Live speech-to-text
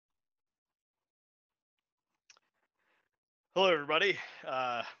Hello, everybody.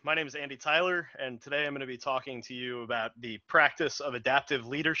 My name is Andy Tyler, and today I'm going to be talking to you about the practice of adaptive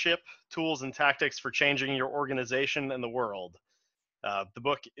leadership, tools and tactics for changing your organization and the world. The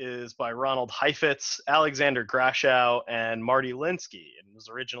book is by Ronald Heifetz, Alexander Grashow, and Marty Linsky, and was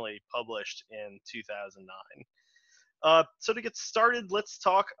originally published in 2009. So to get started, let's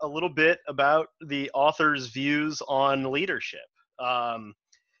talk a little bit about the author's views on leadership. Um,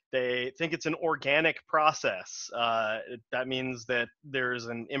 they think it's an organic process. That means that there's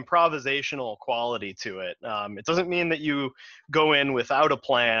an improvisational quality to it. It doesn't mean that you go in without a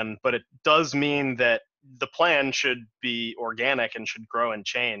plan, but it does mean that the plan should be organic and should grow and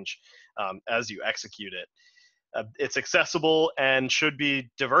change as you execute it. It's accessible and should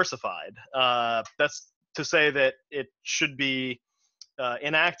be diversified. That's to say that it should be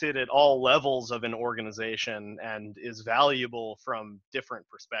enacted at all levels of an organization and is valuable from different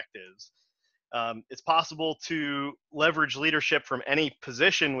perspectives. It's possible to leverage leadership from any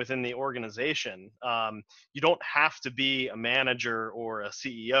position within the organization. You don't have to be a manager or a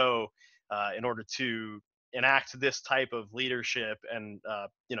CEO in order to enact this type of leadership and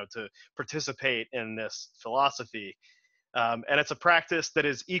to participate in this philosophy. And it's a practice that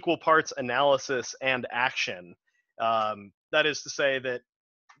is equal parts analysis and action. That is to say that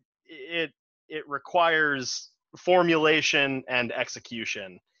it requires formulation and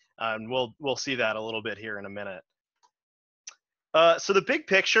execution, and we'll see that a little bit here in a minute. So the big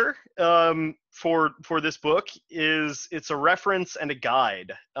picture for this book is it's a reference and a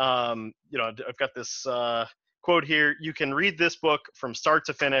guide. I've got this quote here: "You can read this book from start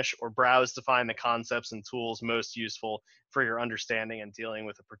to finish, or browse to find the concepts and tools most useful for your understanding and dealing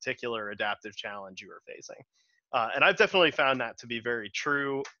with a particular adaptive challenge you are facing." And I've definitely found that to be very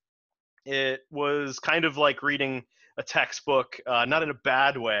true. It was kind of like reading a textbook, not in a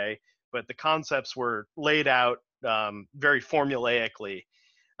bad way, but the concepts were laid out very formulaically.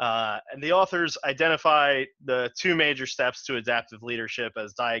 And the authors identify the two major steps to adaptive leadership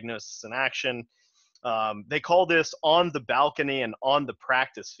as diagnosis and action. They call this on the balcony and on the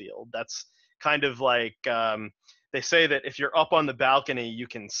practice field. That's kind of like they say that if you're up on the balcony, you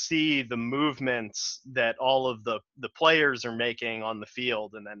can see the movements that all of the players are making on the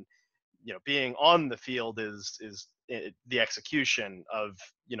field, and then being on the field is the execution of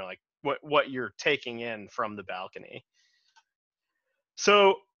like what you're taking in from the balcony.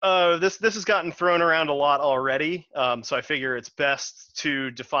 So this has gotten thrown around a lot already, so I figure it's best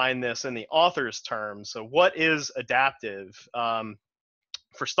to define this in the author's terms. So what is adaptive?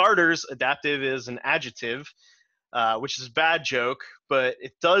 For starters, adaptive is an adjective, which is a bad joke, but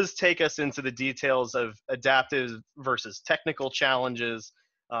it does take us into the details of adaptive versus technical challenges,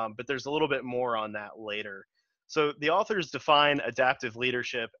 but there's a little bit more on that later. So the authors define adaptive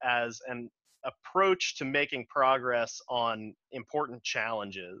leadership as an approach to making progress on important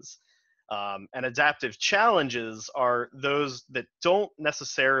challenges. And adaptive challenges are those that don't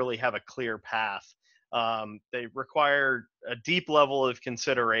necessarily have a clear path. They require a deep level of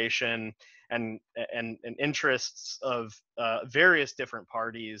consideration and interests of various different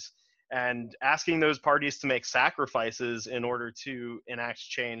parties, and asking those parties to make sacrifices in order to enact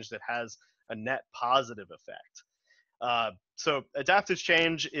change that has a net positive effect. So adaptive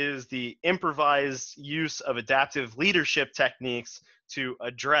change is the improvised use of adaptive leadership techniques to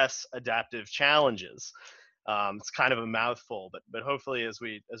address adaptive challenges. It's kind of a mouthful, but hopefully as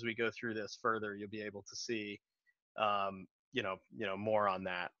we go through this further, you'll be able to see more on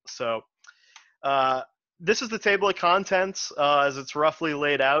that. So this is the table of contents as it's roughly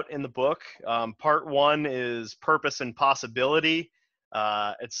laid out in the book. Part one is purpose and possibility.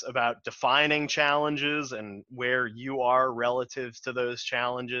 It's about defining challenges and where you are relative to those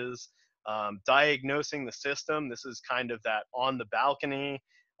challenges. Diagnosing the system. This is kind of that on the balcony,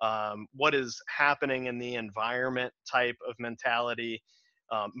 what is happening in the environment type of mentality.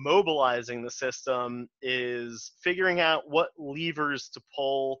 Mobilizing the system is figuring out what levers to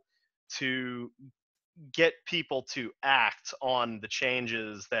pull to get people to act on the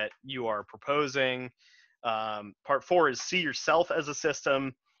changes that you are proposing. Part four is see yourself as a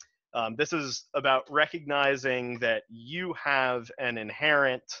system. This is about recognizing that you have an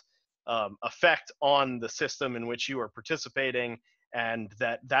inherent effect on the system in which you are participating, and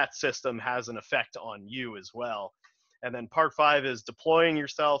that system has an effect on you as well. And then part five is deploying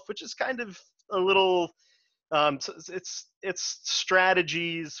yourself, which is kind of a little so it's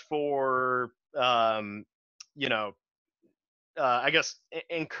strategies for I guess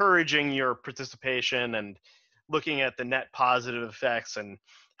encouraging your participation and looking at the net positive effects and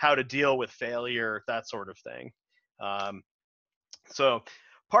how to deal with failure, that sort of thing. So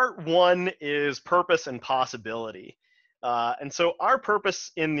part one is purpose and possibility. And so our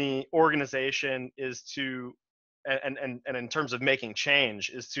purpose in the organization is to, and in terms of making change,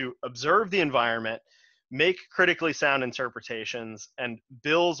 is to observe the environment, make critically sound interpretations, and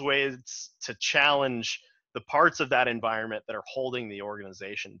build ways to challenge the parts of that environment that are holding the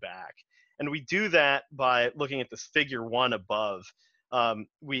organization back. And we do that by looking at this figure 1 above.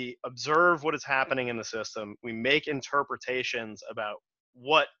 We observe what is happening in the system. We make interpretations about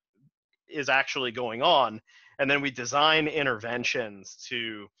what is actually going on, and then we design interventions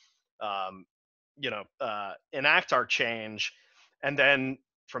to enact our change. And then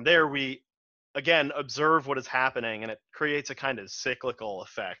from there we again observe what is happening, and it creates a kind of cyclical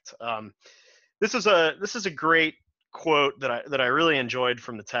effect. This is a great quote that I really enjoyed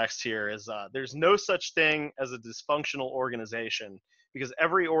from the text here. Is there's no such thing as a dysfunctional organization, because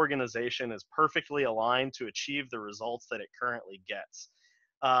every organization is perfectly aligned to achieve the results that it currently gets.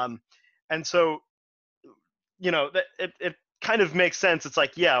 um, and so, that it kind of makes sense. It's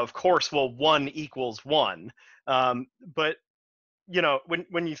like, yeah, of course, well, 1 equals 1. But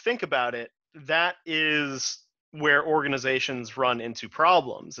when you think about it, that is where organizations run into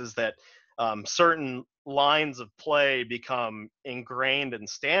problems, is that certain lines of play become ingrained and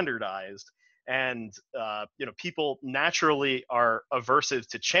standardized, and people naturally are aversive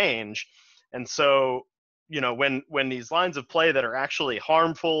to change. And so, when these lines of play that are actually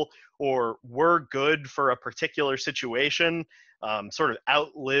harmful or were good for a particular situation sort of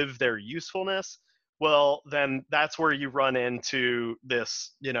outlive their usefulness, well, then that's where you run into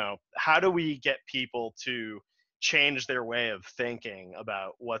this, how do we get people to change their way of thinking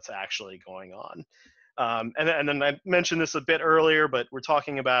about what's actually going on? And then I mentioned this a bit earlier, but we're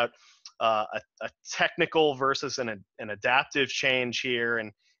talking about a technical versus an adaptive change here.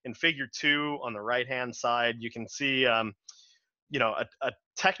 And in figure 2 on the right-hand side, you can see, a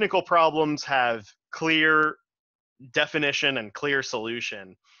technical problems have clear definition and clear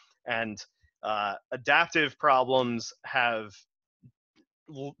solution, and adaptive problems have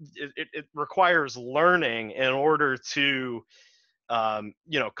it requires learning in order to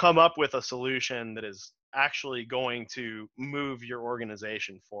come up with a solution that is actually going to move your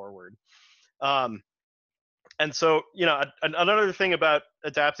organization forward. um, and so, another thing about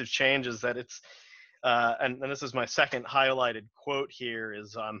adaptive change is that it's and this is my second highlighted quote here,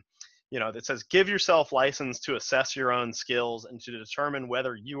 is that says, give yourself license to assess your own skills and to determine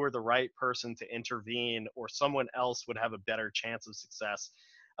whether you are the right person to intervene or someone else would have a better chance of success.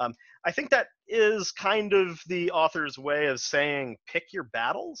 I think that is kind of the author's way of saying, pick your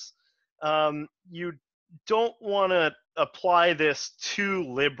battles. You don't want to apply this too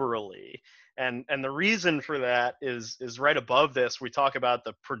liberally. And the reason for that is right above this. We talk about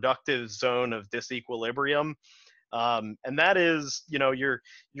the productive zone of disequilibrium. And that is, you're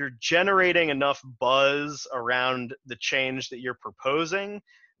generating enough buzz around the change that you're proposing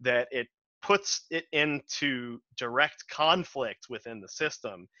that it puts it into direct conflict within the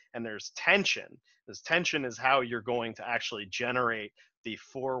system, and there's tension. This tension is how you're going to actually generate the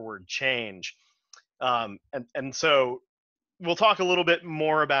forward change. And so we'll talk a little bit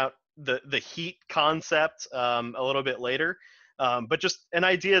more about the heat concept a little bit later. But just an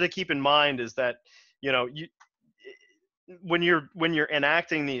idea to keep in mind is that, when you're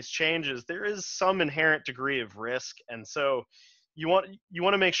enacting these changes, there is some inherent degree of risk, and so you want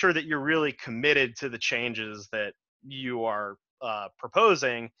to make sure that you're really committed to the changes that you are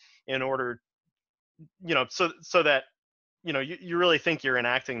proposing, in order, so that you really think you're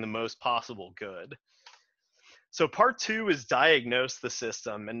enacting the most possible good. So part 2 is diagnose the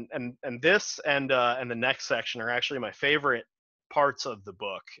system, and this and the next section are actually my favorite parts of the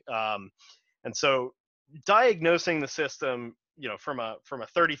book. And so diagnosing the system, from a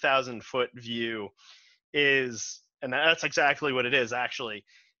 30,000 foot view, is, and that's exactly what it is actually,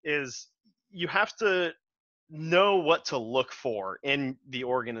 is you have to know what to look for in the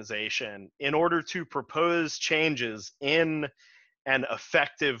organization in order to propose changes in an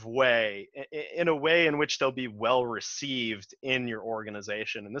effective way, in a way in which they'll be well received in your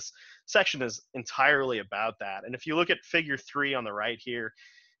organization. And this section is entirely about that. And if you look at figure 3 on the right here,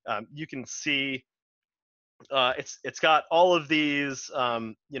 you can see it's got all of these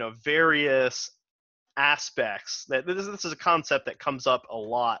various aspects. That this is a concept that comes up a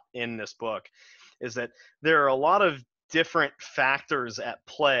lot in this book, is that there are a lot of different factors at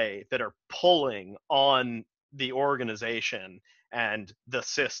play that are pulling on the organization and the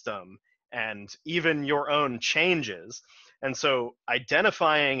system and even your own changes. And so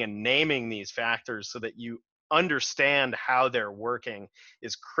identifying and naming these factors so that you understand how they're working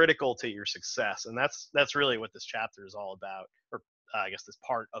is critical to your success. And that's really what this chapter is all about, or I guess this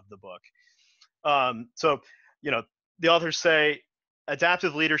part of the book. So, the authors say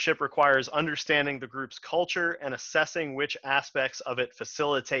adaptive leadership requires understanding the group's culture and assessing which aspects of it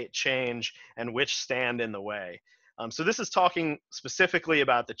facilitate change and which stand in the way. So this is talking specifically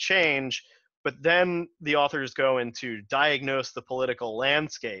about the change, but then the authors go into diagnose the political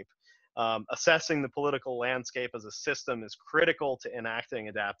landscape. Assessing the political landscape as a system is critical to enacting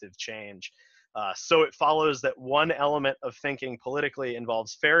adaptive change. So it follows that one element of thinking politically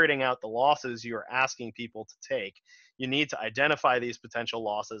involves ferreting out the losses you are asking people to take. You need to identify these potential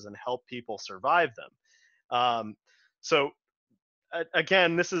losses and help people survive them. So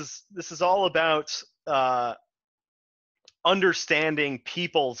again, this is all about understanding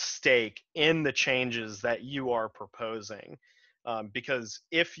people's stake in the changes that you are proposing. Because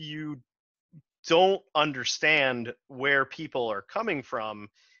if you don't understand where people are coming from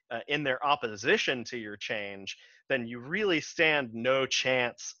in their opposition to your change, then you really stand no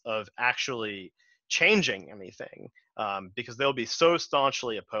chance of actually changing anything, because they'll be so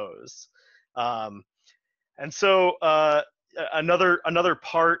staunchly opposed. Um, and so another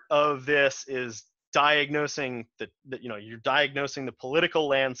part of this is diagnosing you're diagnosing the political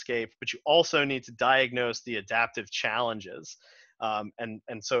landscape, but you also need to diagnose the adaptive challenges. And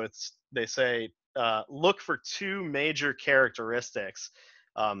so they say look for two major characteristics: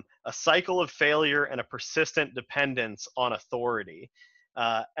 a cycle of failure and a persistent dependence on authority.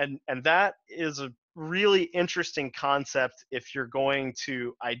 And that is a really interesting concept if you're going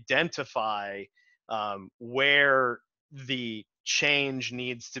to identify where the change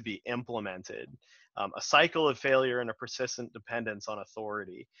needs to be implemented. A cycle of failure and a persistent dependence on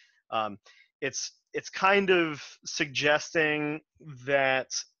authority. Um, it's kind of suggesting that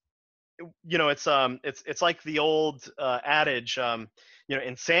it's like the old adage,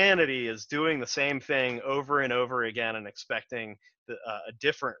 insanity is doing the same thing over and over again and expecting a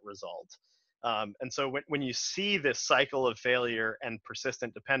different result. And so when you see this cycle of failure and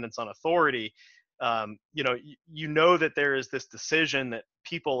persistent dependence on authority, you know that there is this decision that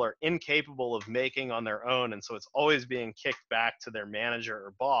people are incapable of making on their own, and so it's always being kicked back to their manager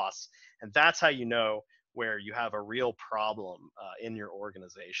or boss, and that's how you know where you have a real problem in your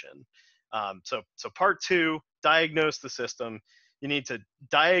organization. So part two, diagnose the system. You need to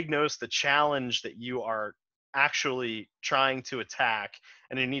diagnose the challenge that you are actually trying to attack,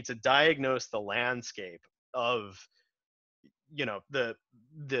 and you need to diagnose the landscape of the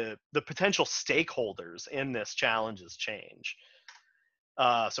potential stakeholders in this challenge's change.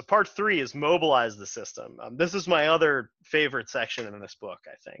 So part three is mobilize the system. This is my other favorite section in this book,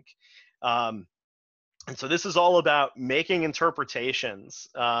 I think. And so this is all about making interpretations.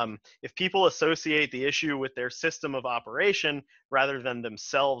 If people associate the issue with their system of operation rather than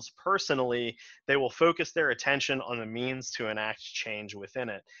themselves personally, they will focus their attention on the means to enact change within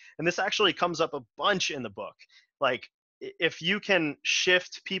it. And this actually comes up a bunch in the book. Like, if you can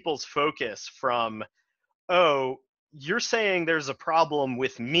shift people's focus from, oh, you're saying there's a problem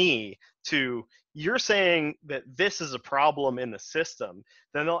with me, to you're saying that this is a problem in the system,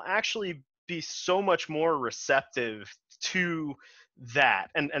 then they'll actually be so much more receptive to that.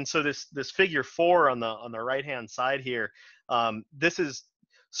 And so this figure 4 on the right hand side here, this is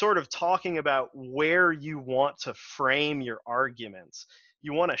sort of talking about where you want to frame your arguments.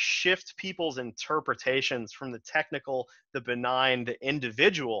 You want to shift people's interpretations from the technical, the benign, the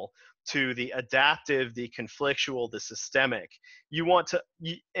individual, to the adaptive, the conflictual, the systemic. You want to,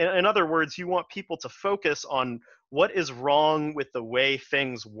 in other words, you want people to focus on what is wrong with the way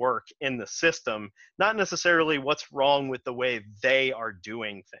things work in the system, not necessarily what's wrong with the way they are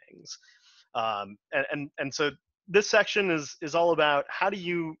doing things. And so this section is all about how do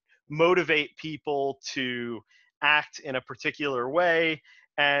you motivate people to act in a particular way,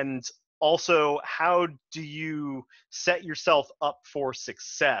 and also how do you set yourself up for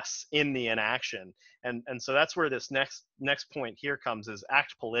success in the inaction. And so that's where this next point here comes, is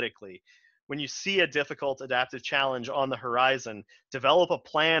act politically. When you see a difficult adaptive challenge on the horizon, develop a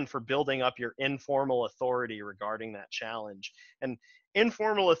plan for building up your informal authority regarding that challenge. And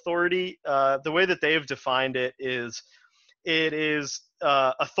informal authority, the way that they've defined it is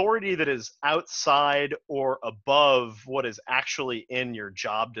authority that is outside or above what is actually in your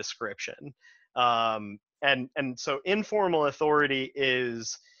job description. And so informal authority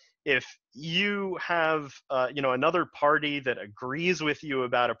is if you have another party that agrees with you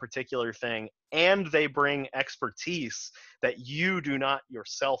about a particular thing, and they bring expertise that you do not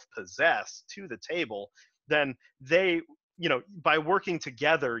yourself possess to the table, then they, by working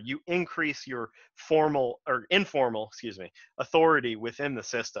together, you increase your informal authority within the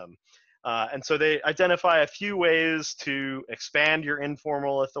system. And so they identify a few ways to expand your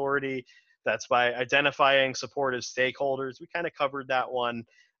informal authority. That's by identifying supportive stakeholders. We kind of covered that one.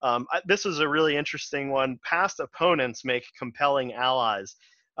 This is a really interesting one. Past opponents make compelling allies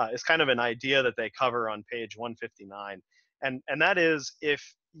is kind of an idea that they cover on page 159. And that is,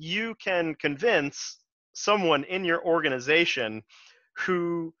 if you can convince someone in your organization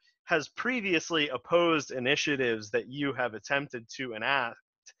who has previously opposed initiatives that you have attempted to enact,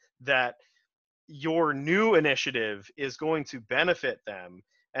 that your new initiative is going to benefit them,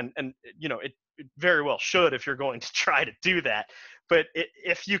 and it very well should if you're going to try to do that, but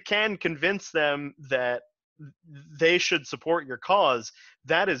if you can convince them that they should support your cause,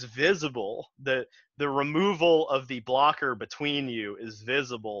 that is visible. The removal of the blocker between you is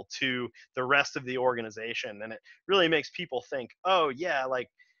visible to the rest of the organization, and it really makes people think, oh yeah, like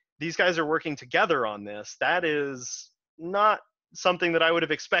these guys are working together on this. That is not something that I would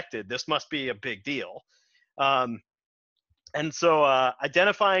have expected. This must be a big deal. Um, and so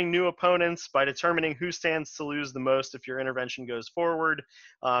identifying new opponents by determining who stands to lose the most if your intervention goes forward.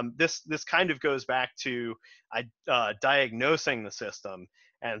 This kind of goes back to diagnosing the system.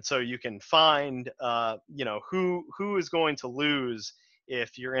 And so you can find who is going to lose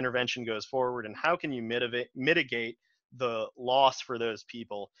if your intervention goes forward, and how can you mitigate the loss for those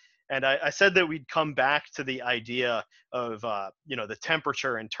people. And I said that we'd come back to the idea of the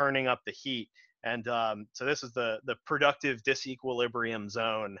temperature and turning up the heat. And so this is the productive disequilibrium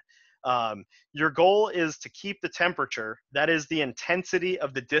zone. Your goal is to keep the temperature, that is the intensity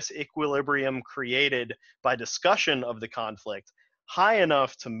of the disequilibrium created by discussion of the conflict, high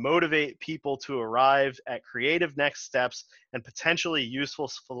enough to motivate people to arrive at creative next steps and potentially useful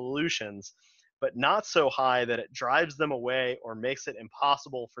solutions, but not so high that it drives them away or makes it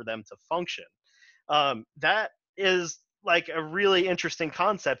impossible for them to function. That is like a really interesting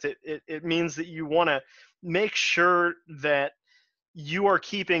concept. It means that you want to make sure that you are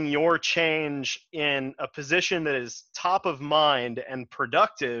keeping your change in a position that is top of mind and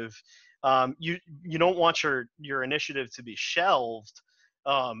productive. You don't want your initiative to be shelved,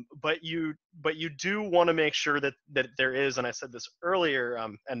 but you do want to make sure that there is, and I said this earlier,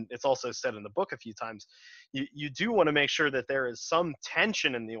 and it's also said in the book a few times, you do want to make sure that there is some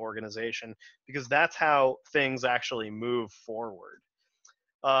tension in the organization, because that's how things actually move forward.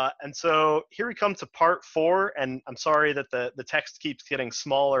 And so here we come to part 4, and I'm sorry that the text keeps getting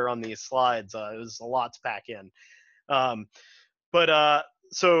smaller on these slides. It was a lot to pack in. But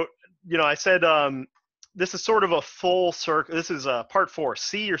so, I said this is sort of a full circle. This is part 4,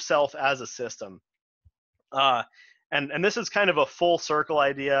 see yourself as a system. And this is kind of a full circle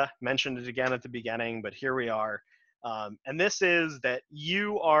idea. Mentioned it again at the beginning, but here we are. And this is that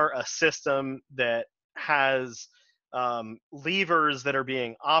you are a system that has levers that are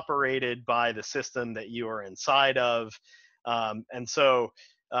being operated by the system that you are inside of. And so,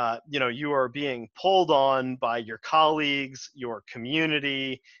 you are being pulled on by your colleagues, your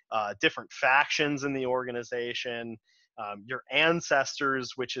community, different factions in the organization, your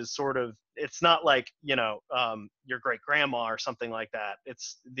ancestors, which is sort of, it's not like, your great grandma or something like that.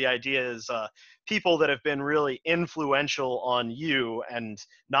 It's, the idea is people that have been really influential on you and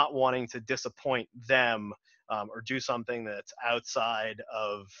not wanting to disappoint them, or do something that's outside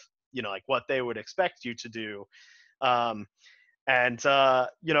of, like what they would expect you to do.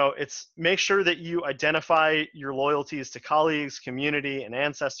 It's make sure that you identify your loyalties to colleagues, community, and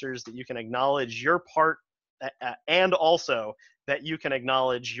ancestors, that you can acknowledge your part, and also that you can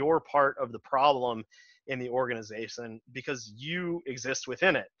acknowledge your part of the problem in the organization because you exist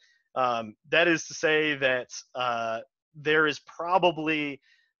within it. That is to say that there is probably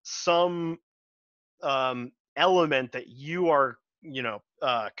some element that you are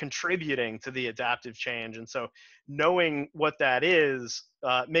contributing to the adaptive change, and so knowing what that is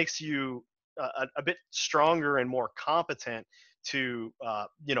makes you a bit stronger and more competent to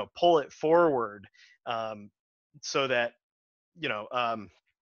pull it forward, so that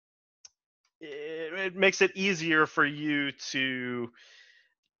it makes it easier for you to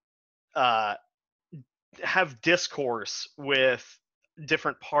have discourse with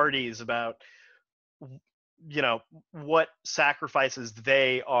different parties about what sacrifices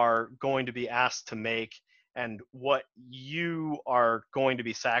they are going to be asked to make, and what you are going to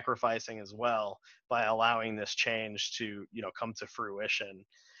be sacrificing as well by allowing this change to come to fruition.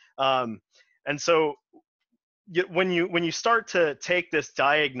 And so when you start to take this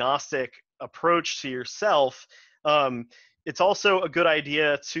diagnostic approach to yourself, it's also a good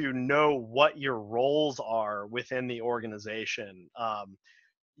idea to know what your roles are within the organization.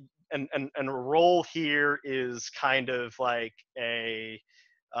 And a role here is kind of like a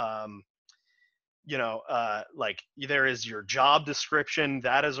like there is your job description,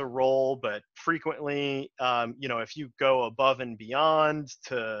 that is a role, but frequently, if you go above and beyond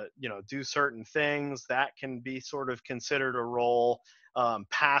to, do certain things, that can be sort of considered a role.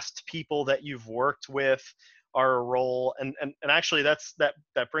 Past people that you've worked with are a role. And actually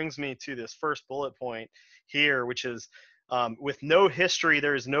that brings me to this first bullet point here, which is, with no history,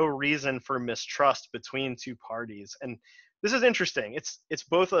 there is no reason for mistrust between two parties. And this is interesting. It's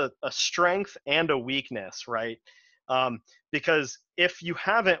both a strength and a weakness, right? Because if you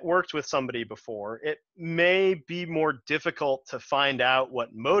haven't worked with somebody before, it may be more difficult to find out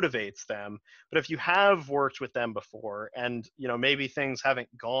what motivates them. But if you have worked with them before, and maybe things haven't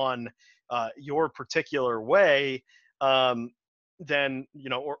gone your particular way, then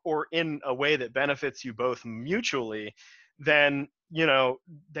or in a way that benefits you both mutually, then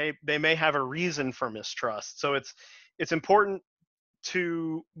they may have a reason for mistrust. So it's important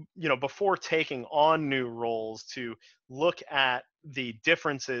to, before taking on new roles, to look at the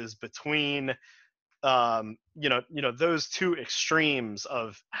differences between, those two extremes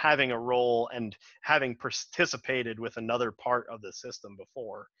of having a role and having participated with another part of the system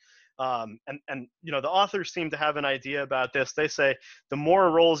before. And the authors seem to have an idea about this. They say the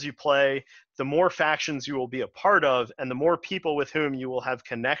more roles you play, the more factions you will be a part of, and the more people with whom you will have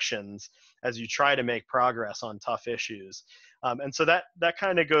connections as you try to make progress on tough issues. And so that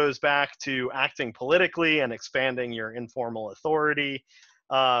kind of goes back to acting politically and expanding your informal authority.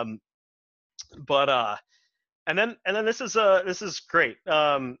 But and then this is great.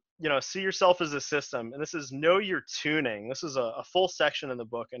 See yourself as a system, and this is know your tuning. This is a full section in the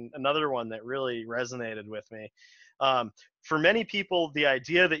book, and another one that really resonated with me. For many people, the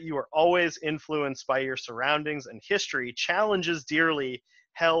idea that you are always influenced by your surroundings and history challenges dearly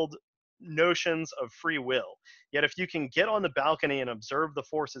held notions of free will. Yet if you can get on the balcony and observe the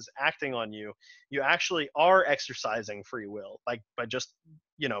forces acting on you, you actually are exercising free will by just,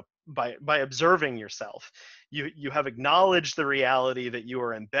 by observing yourself. You have acknowledged the reality that you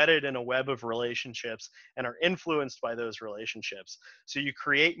are embedded in a web of relationships and are influenced by those relationships. So you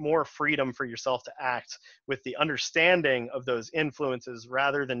create more freedom for yourself to act with the understanding of those influences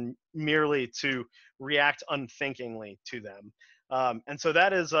rather than merely to react unthinkingly to them. And so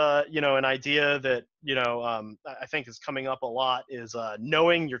that is, an idea that, I think is coming up a lot, is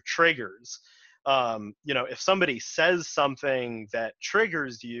knowing your triggers. If somebody says something that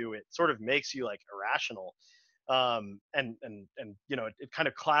triggers you, it sort of makes you like irrational. And it kind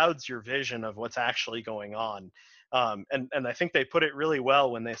of clouds your vision of what's actually going on. And I think they put it really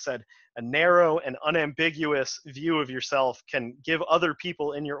well when they said a narrow and unambiguous view of yourself can give other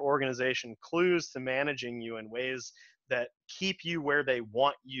people in your organization clues to managing you in ways that keep you where they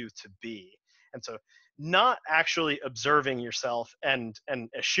want you to be. And so not actually observing yourself and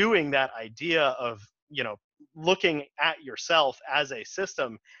eschewing that idea of, looking at yourself as a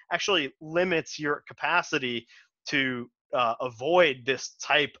system actually limits your capacity to avoid this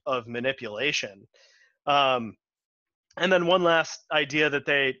type of manipulation. And then one last idea that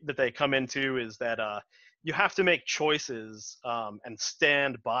they come into is that you have to make choices and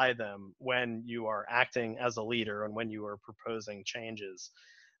stand by them when you are acting as a leader and when you are proposing changes,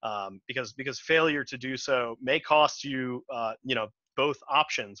 because failure to do so may cost you, both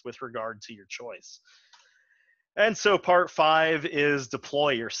options with regard to your choice. And so part 5 is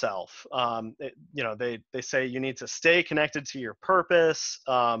deploy yourself. They say you need to stay connected to your purpose.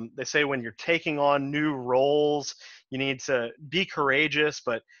 They say when you're taking on new roles, you need to be courageous,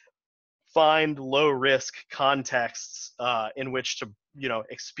 but find low risk contexts in which to,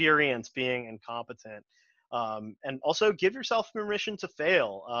 experience being incompetent. And also give yourself permission to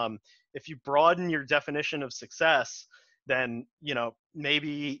fail. If you broaden your definition of success, then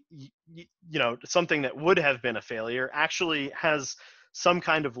maybe something that would have been a failure actually has some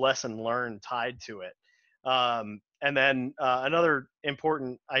kind of lesson learned tied to it. And then another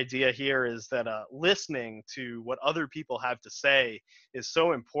important idea here is that listening to what other people have to say is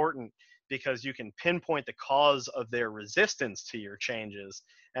so important, because you can pinpoint the cause of their resistance to your changes,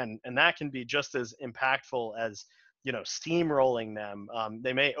 and that can be just as impactful as steamrolling them.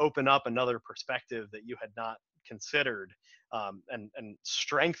 They may open up another perspective that you had not considered, and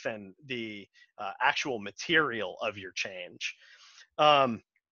strengthen the actual material of your change. They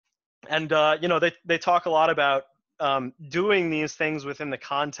talk a lot about doing these things within the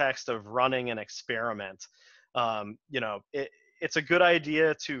context of running an experiment. It's a good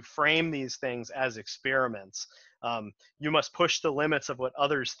idea to frame these things as experiments. You must push the limits of what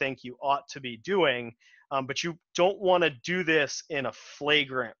others think you ought to be doing, but you don't want to do this in a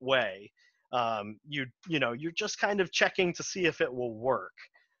flagrant way. You're just kind of checking to see if it will work.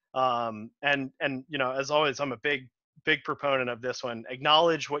 And you know, as always, I'm a big proponent of this one.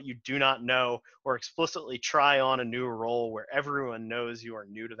 Acknowledge what you do not know, or explicitly try on a new role where everyone knows you are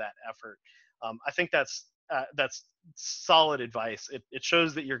new to that effort. I think that's solid advice. It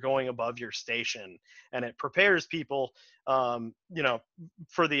shows that you're going above your station, and it prepares people, you know,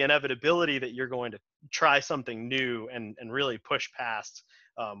 for the inevitability that you're going to try something new and really push past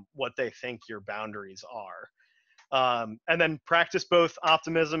what they think your boundaries are. And then practice both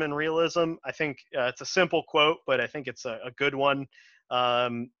optimism and realism. I think it's a simple quote, but I think it's a good one.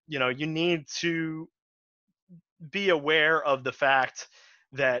 You know, you need to be aware of the fact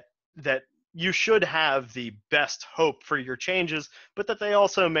that that you should have the best hope for your changes, but that they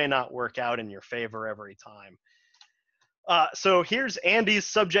also may not work out in your favor every time. So here's Andy's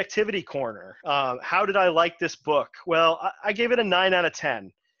subjectivity corner. How did I like this book? Well, I gave it a 9 out of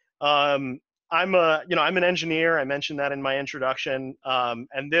 10. Um, I'm an engineer. I mentioned that in my introduction.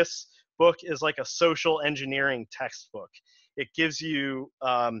 And this book is like a social engineering textbook. It gives you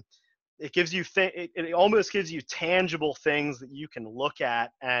it almost gives you tangible things that you can look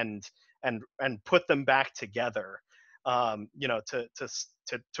at and put them back together. You know,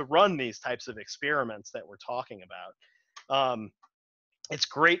 to run these types of experiments that we're talking about. It's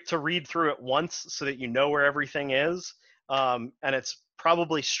great to read through it once so that you know where everything is. And it's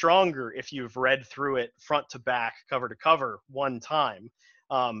probably stronger if you've read through it front to back, cover to cover one time,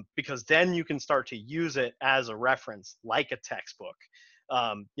 because then you can start to use it as a reference, like a textbook,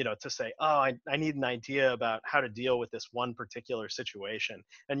 you know, to say, oh, I need an idea about how to deal with this one particular situation.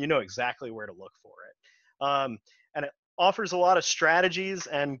 And you know exactly where to look for it. And it offers a lot of strategies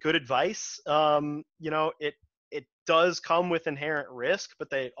and good advice. You know, it does come with inherent risk, but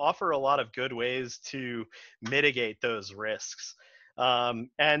they offer a lot of good ways to mitigate those risks. You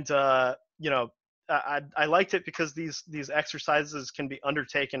know, I liked it because these exercises can be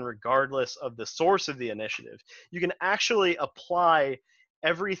undertaken regardless of the source of the initiative. You can actually apply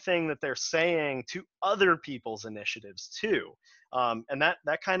everything that they're saying to other people's initiatives too. And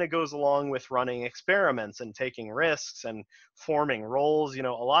that kind of goes along with running experiments and taking risks and forming roles. You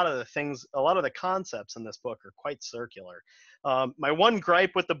know, a lot of the concepts in this book are quite circular. My one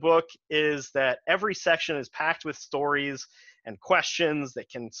gripe with the book is that every section is packed with stories and questions that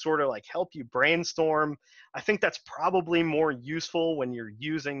can sort of like help you brainstorm. I think that's probably more useful when you're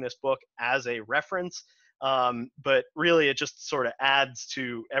using this book as a reference. But really, it just sort of adds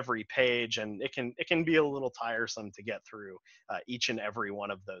to every page, and it can be a little tiresome to get through each and every one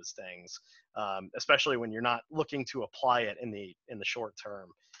of those things, especially when you're not looking to apply it in the short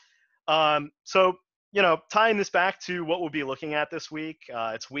term. So, you know, tying this back to what we'll be looking at this week,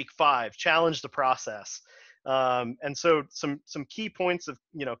 it's week 5, challenge the process. And so some key points of,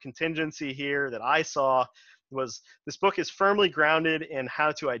 you know, contingency here that I saw was this book is firmly grounded in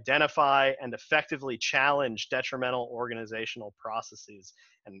how to identify and effectively challenge detrimental organizational processes,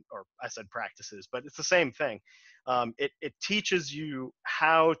 or I said practices, but it's the same thing. It teaches you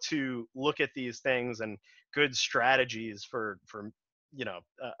how to look at these things and good strategies for you know,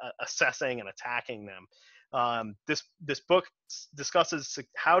 assessing and attacking them. This book discusses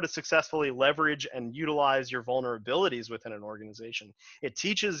how to successfully leverage and utilize your vulnerabilities within an organization. It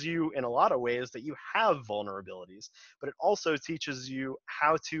teaches you in a lot of ways that you have vulnerabilities, but it also teaches you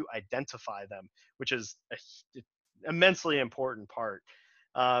how to identify them, which is an immensely important part.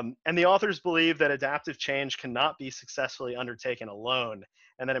 And the authors believe that adaptive change cannot be successfully undertaken alone,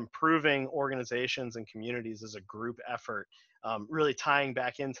 and that improving organizations and communities is a group effort, really tying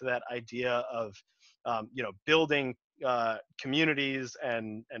back into that idea of you know, building communities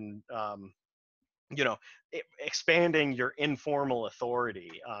and you know, expanding your informal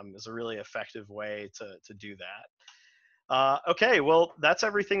authority is a really effective way to do that. Okay, well, that's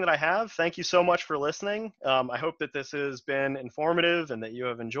everything that I have. Thank you so much for listening. I hope that this has been informative and that you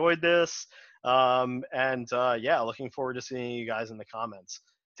have enjoyed this. Yeah, looking forward to seeing you guys in the comments.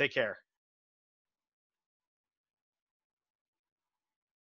 Take care.